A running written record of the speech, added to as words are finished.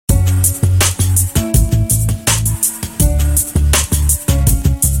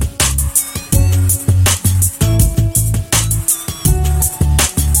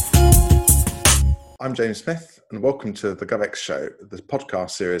I'm James Smith, and welcome to the GovX Show, the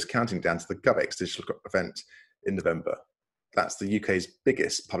podcast series counting down to the GovX Digital event in November. That's the UK's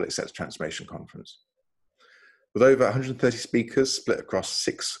biggest public sector transformation conference. With over 130 speakers split across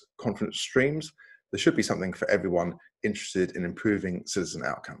 6 conference streams, there should be something for everyone interested in improving citizen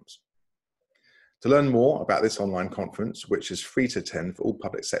outcomes. To learn more about this online conference, which is free to attend for all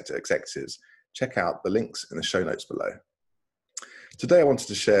public sector executives, check out the links in the show notes below. Today I wanted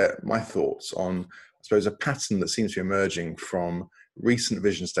to share my thoughts on, I suppose, a pattern that seems to be emerging from recent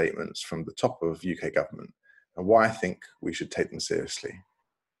vision statements from the top of UK government and why I think we should take them seriously.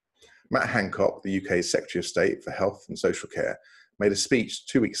 Matt Hancock, the UK's Secretary of State for Health and Social Care, made a speech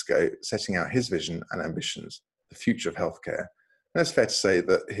 2 weeks ago setting out his vision and ambitions, the future of healthcare. And it's fair to say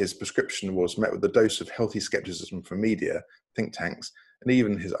that his prescription was met with a dose of healthy scepticism from media, think tanks, and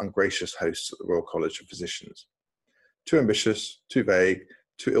even his ungracious hosts at the Royal College of Physicians. Too ambitious, too vague,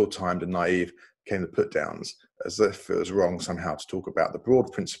 too ill-timed and naive came the put-downs, as if it was wrong somehow to talk about the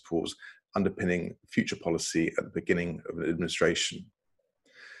broad principles underpinning future policy at the beginning of an administration.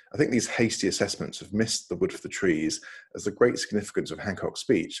 I think these hasty assessments have missed the wood for the trees, as the great significance of Hancock's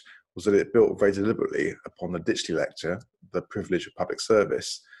speech was that it built very deliberately upon the Digital lecture, The Privilege of Public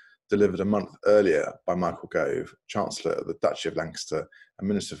Service, delivered a month earlier by Michael Gove, Chancellor of the Duchy of Lancaster and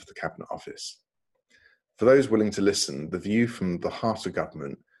Minister for the Cabinet Office. For those willing to listen, the view from the heart of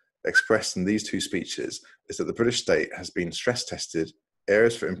government expressed in these 2 speeches is that the British state has been stress tested,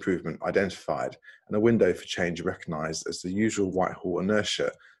 areas for improvement identified, and a window for change recognised as the usual Whitehall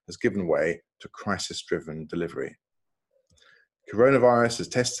inertia has given way to crisis-driven delivery. Coronavirus has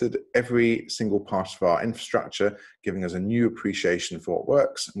tested every single part of our infrastructure, giving us a new appreciation for what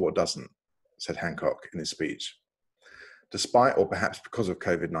works and what doesn't, said Hancock in his speech. Despite, or perhaps because of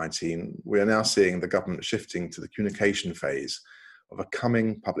COVID-19, we are now seeing the government shifting to the communication phase of a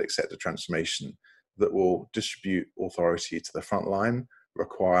coming public sector transformation that will distribute authority to the front line,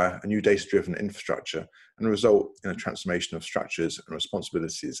 require a new data-driven infrastructure, and result in a transformation of structures and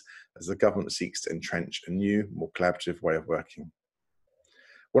responsibilities as the government seeks to entrench a new, more collaborative way of working.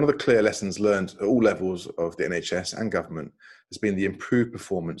 One of the clear lessons learned at all levels of the NHS and government has been the improved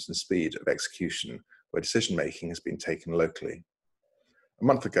performance and speed of execution where decision-making has been taken locally. A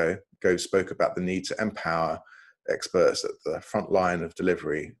month ago, Gove spoke about the need to empower experts at the front line of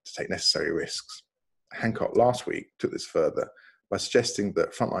delivery to take necessary risks. Hancock last week took this further by suggesting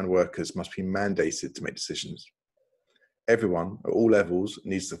that frontline workers must be mandated to make decisions. Everyone at all levels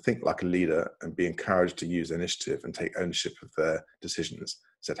needs to think like a leader and be encouraged to use initiative and take ownership of their decisions,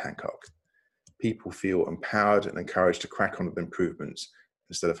 said Hancock. People feel empowered and encouraged to crack on with improvements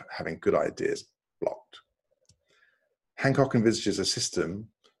instead of having good ideas blocked. Hancock envisages a system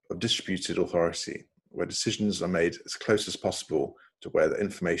of distributed authority where decisions are made as close as possible to where the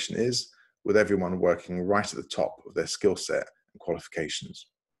information is, with everyone working right at the top of their skill set and qualifications.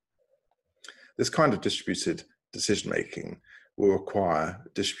 This kind of distributed decision-making will require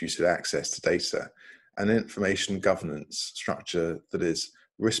distributed access to data and information governance structure that is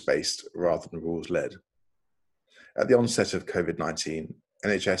risk-based rather than rules-led. At the onset of COVID-19,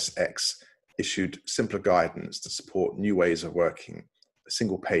 NHSX issued simpler guidance to support new ways of working, a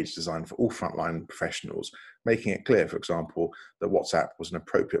single page designed for all frontline professionals, making it clear, for example, that WhatsApp was an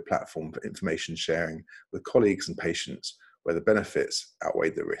appropriate platform for information sharing with colleagues and patients where the benefits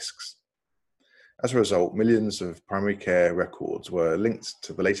outweighed the risks. As a result, millions of primary care records were linked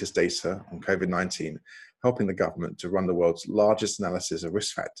to the latest data on COVID-19, helping the government to run the world's largest analysis of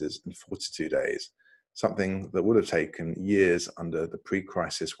risk factors in 42 days, something that would have taken years under the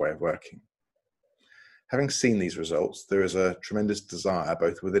pre-crisis way of working. Having seen these results, there is a tremendous desire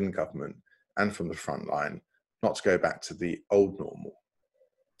both within government and from the front line not to go back to the old normal.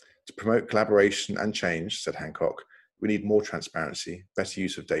 To promote collaboration and change, said Hancock, we need more transparency, better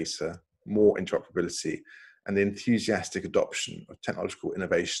use of data, more interoperability, and the enthusiastic adoption of technological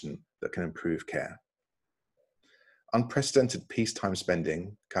innovation that can improve care. Unprecedented peacetime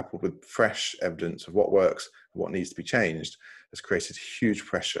spending, coupled with fresh evidence of what works and what needs to be changed, has created huge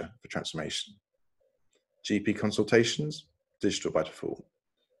pressure for transformation. GP consultations, digital by default.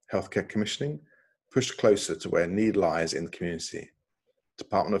 Healthcare commissioning, pushed closer to where need lies in the community.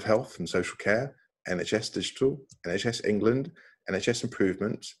 Department of Health and Social Care, NHS Digital, NHS England, NHS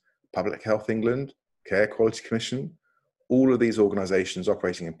Improvement, Public Health England, Care Quality Commission, all of these organisations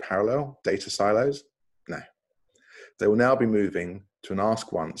operating in parallel, data silos? No. They will now be moving to an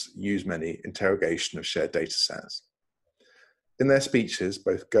ask once, use many interrogation of shared data sets. In their speeches,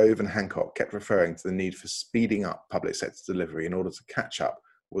 both Gove and Hancock kept referring to the need for speeding up public sector delivery in order to catch up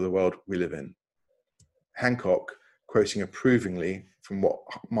with the world we live in. Hancock quoting approvingly from what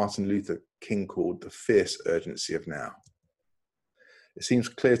Martin Luther King called the fierce urgency of now. It seems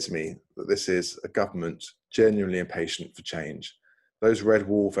clear to me that this is a government genuinely impatient for change. Those red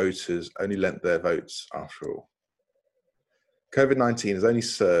wall voters only lent their votes after all. COVID-19 has only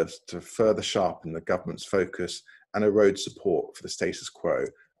served to further sharpen the government's focus and erode support for the status quo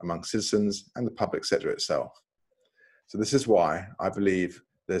among citizens and the public sector itself. So this is why I believe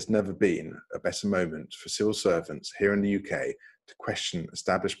there's never been a better moment for civil servants here in the UK to question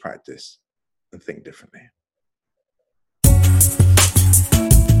established practice and think differently.